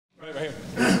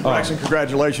Braxton,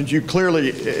 congratulations. You clearly,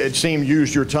 it seemed,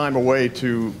 used your time away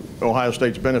to Ohio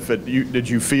State's benefit. Did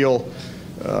you feel,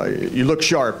 you look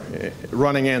sharp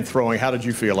running and throwing. How did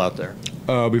you feel out there?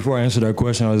 Before I answer that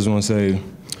question, I just want to say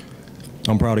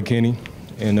I'm proud of Kenny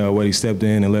and what he stepped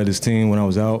in and led his team when I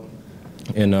was out.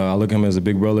 And I look at him as a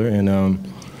big brother, and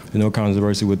there's no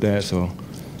controversy with that. So.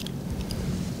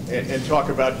 And talk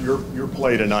about your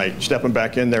play tonight, stepping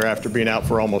back in there after being out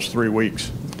for almost 3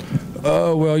 weeks.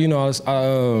 Well, you know,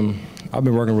 I've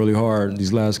been working really hard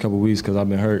these last couple of weeks because I've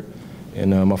been hurt,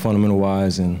 and my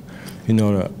fundamental-wise, and you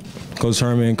know, Coach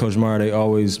Herman, Coach Meyer, they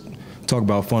always talk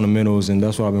about fundamentals, and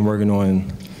that's what I've been working on.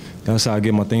 And that's how I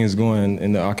get my things going,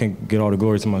 and I can't get all the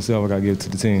glory to myself. I got to give it to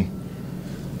the team.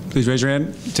 Please raise your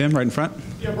hand, Tim, right in front.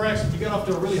 Yeah, Braxton, you got off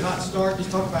to a really hot start.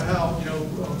 Just talk about how, you know,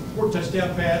 4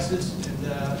 touchdown passes, and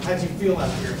how did you feel out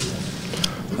there?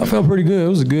 I felt pretty good. It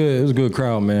was a good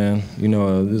crowd, man. You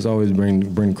know, this always bring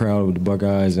the crowd with the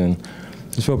Buckeyes, and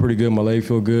just felt pretty good. My leg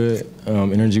felt good,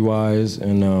 energy-wise,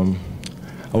 and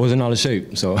I wasn't out of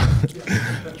shape, so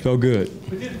felt good.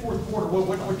 But then fourth quarter,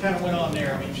 what kind of went on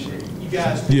there? I mean, you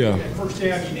guys, first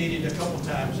down you needed a couple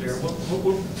times there.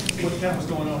 What kind of was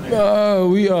going on there?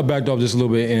 We backed off just a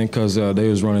little bit in because they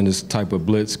was running this type of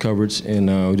blitz coverage,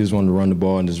 and we just wanted to run the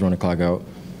ball and just run the clock out.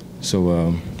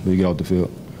 So we get off the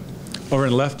field. Over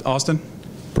in the left, Austin.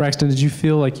 Braxton, did you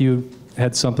feel like you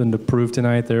had something to prove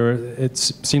tonight? It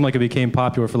seemed like it became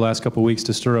popular for the last couple of weeks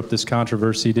to stir up this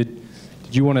controversy. Did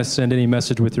you want to send any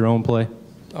message with your own play?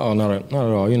 Oh, not at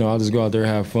all. You know, I'll just go out there,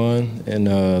 have fun,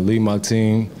 and lead my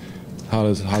team how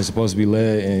it's supposed to be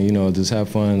led, and you know, just have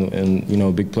fun, and you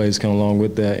know, big plays come along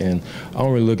with that. And I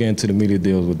don't really look into the media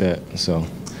deals with that, so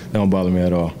that don't bother me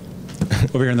at all.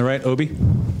 Over here on the right, Obi.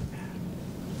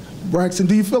 Braxton,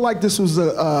 do you feel like this was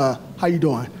a how you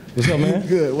doing? What's up, man?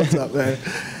 Good. What's up, man?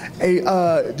 Hey,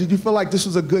 did you feel like this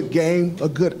was a good game, a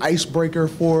good icebreaker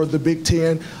for the Big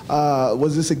Ten?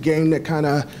 Was this a game that kind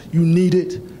of you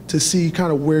needed to see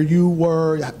kind of where you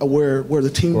were, where the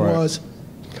team was?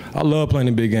 I love playing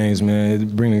the big games, man.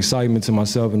 It brings excitement to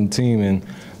myself and the team, and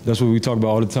that's what we talk about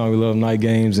all the time. We love night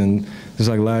games, and just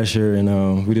like last year,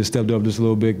 and we just stepped up just a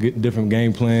little bit, different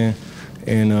game plan,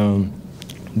 and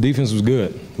defense was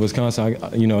good. Wisconsin,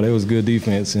 you know, they was good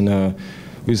defense, and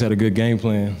we just had a good game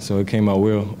plan, so it came out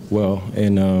well,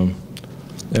 and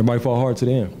everybody fought hard to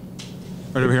the end.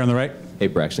 Right over here on the right. Hey,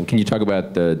 Braxton, can you talk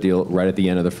about the deal right at the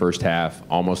end of the first half,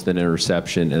 almost an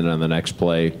interception, and on the next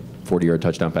play, 40-yard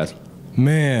touchdown pass?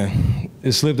 Man,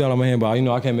 it slipped out of my hand, but you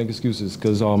know, I can't make excuses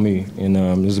because it's all me, and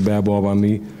it was a bad ball by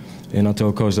me, and I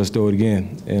told Coach let's throw it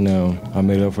again, and I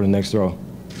made it up for the next throw.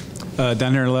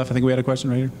 Down here on the left, I think we had a question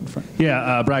right here in front.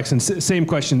 Yeah, Braxton, same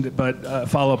question, but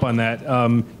follow up on that.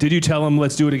 Did you tell him,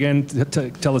 let's do it again?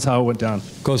 Tell us how it went down.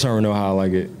 Coach Herman know how I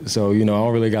like it. So, you know, I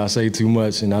don't really got to say too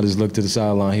much, and I just look to the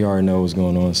sideline. He already knows what's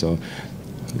going on, so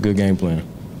good game plan.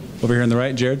 Over here on the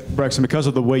right, Jared. Braxton, because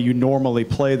of the way you normally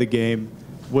play the game,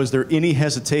 was there any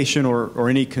hesitation or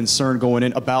any concern going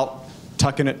in about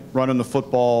tucking it, running the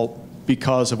football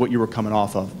because of what you were coming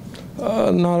off of?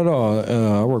 Not at all.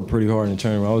 I worked pretty hard in the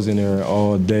tournament. I was in there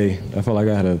all day. I felt like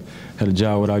I had a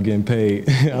job without getting paid.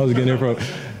 I was getting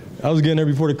there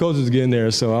before the coaches was getting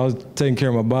there, so I was taking care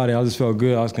of my body. I just felt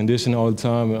good. I was conditioned all the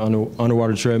time,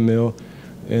 underwater treadmill,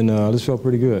 and I just felt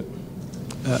pretty good.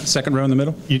 Second row in the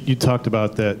middle. You talked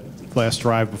about that last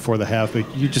drive before the half,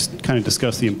 but you just kind of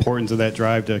discussed the importance of that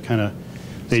drive to kind of,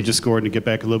 they just scored to get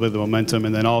back a little bit of the momentum,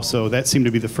 and then also that seemed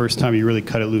to be the first time you really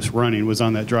cut it loose running was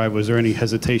on that drive. Was there any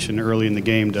hesitation early in the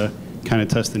game to kind of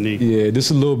test the knee? Yeah,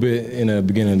 just a little bit in the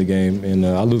beginning of the game, and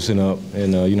I loosened up,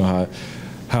 and you know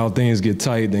how things get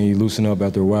tight, then you loosen up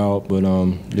after a while, but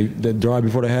the drive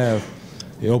before the half,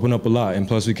 it opened up a lot, and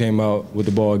plus we came out with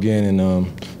the ball again,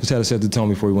 and just had to set the tone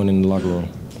before we went in the locker room.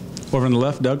 Over on the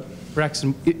left, Doug.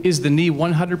 Braxton, is the knee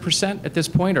 100% at this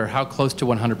point, or how close to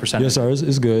 100%? Yes, sir.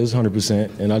 It's good. It's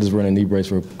 100%, and I just run a knee brace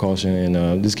for precaution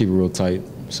and just keep it real tight.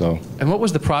 So. And what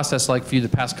was the process like for you the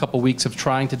past couple weeks of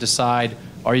trying to decide,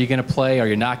 are you going to play, are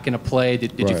you not going to play?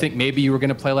 Did you think maybe you were going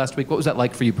to play last week? What was that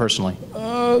like for you personally?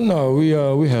 No,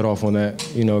 we had off on that,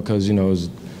 you know, because you know it's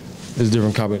a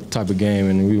different type of game,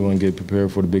 and we want to get prepared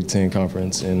for the Big Ten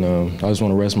conference, and I just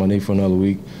want to rest my knee for another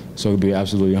week, so it'll be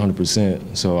absolutely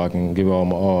 100%, so I can give it all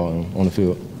my all on the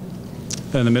field.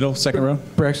 In the middle, second row.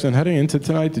 Braxton, heading into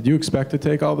tonight, did you expect to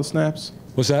take all the snaps?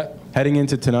 What's that? Heading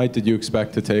into tonight, did you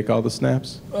expect to take all the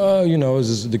snaps? You know, it was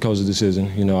just the coach's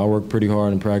decision. You know, I worked pretty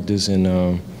hard in practice,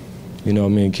 and you know,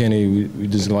 me and Kenny, we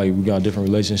just we got a different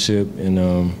relationship,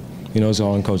 and it's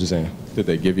all in coach's hand. Did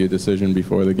they give you a decision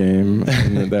before the game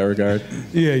in that regard?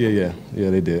 Yeah,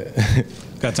 they did.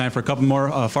 Got time for a couple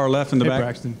more. Far left in the Hey, back.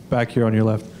 Braxton, back here on your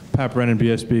left. Pat Brennan,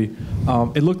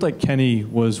 BSB. It looked like Kenny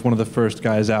was one of the first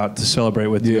guys out to celebrate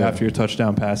with you after your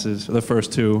touchdown passes, the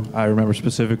first two, I remember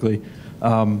specifically.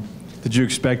 Did you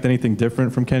expect anything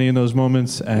different from Kenny in those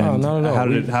moments? And No, not at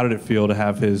all. How did it feel to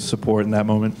have his support in that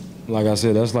moment? Like I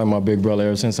said, that's like my big brother.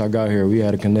 Ever since I got here, we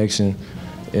had a connection,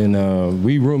 and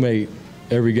we roommate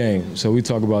every game. So we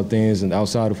talk about things and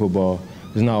outside of football.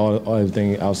 It's not all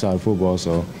everything outside of football.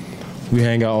 So we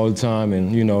hang out all the time,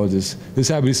 and just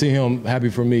happy to see him. Happy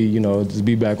for me, just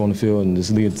be back on the field and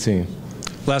just lead the team.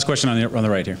 Last question on the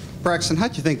right here. Braxton, how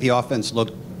do you think the offense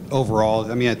looked overall?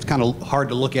 I mean, it's kind of hard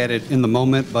to look at it in the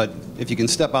moment, but if you can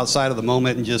step outside of the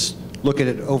moment and just look at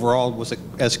it overall, was it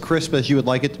as crisp as you would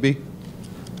like it to be?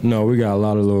 No, we got a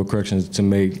lot of little corrections to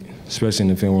make, especially in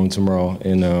the film room tomorrow.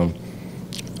 And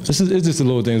it's just the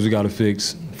little things we got to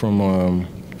fix from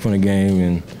the game,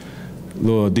 and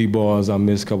little deep balls I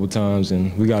missed a couple times,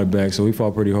 and we got it back. So we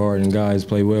fought pretty hard, and guys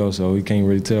play well, so you can't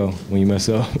really tell when you mess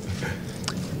up.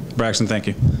 Braxton, thank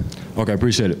you. Okay,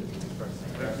 appreciate it.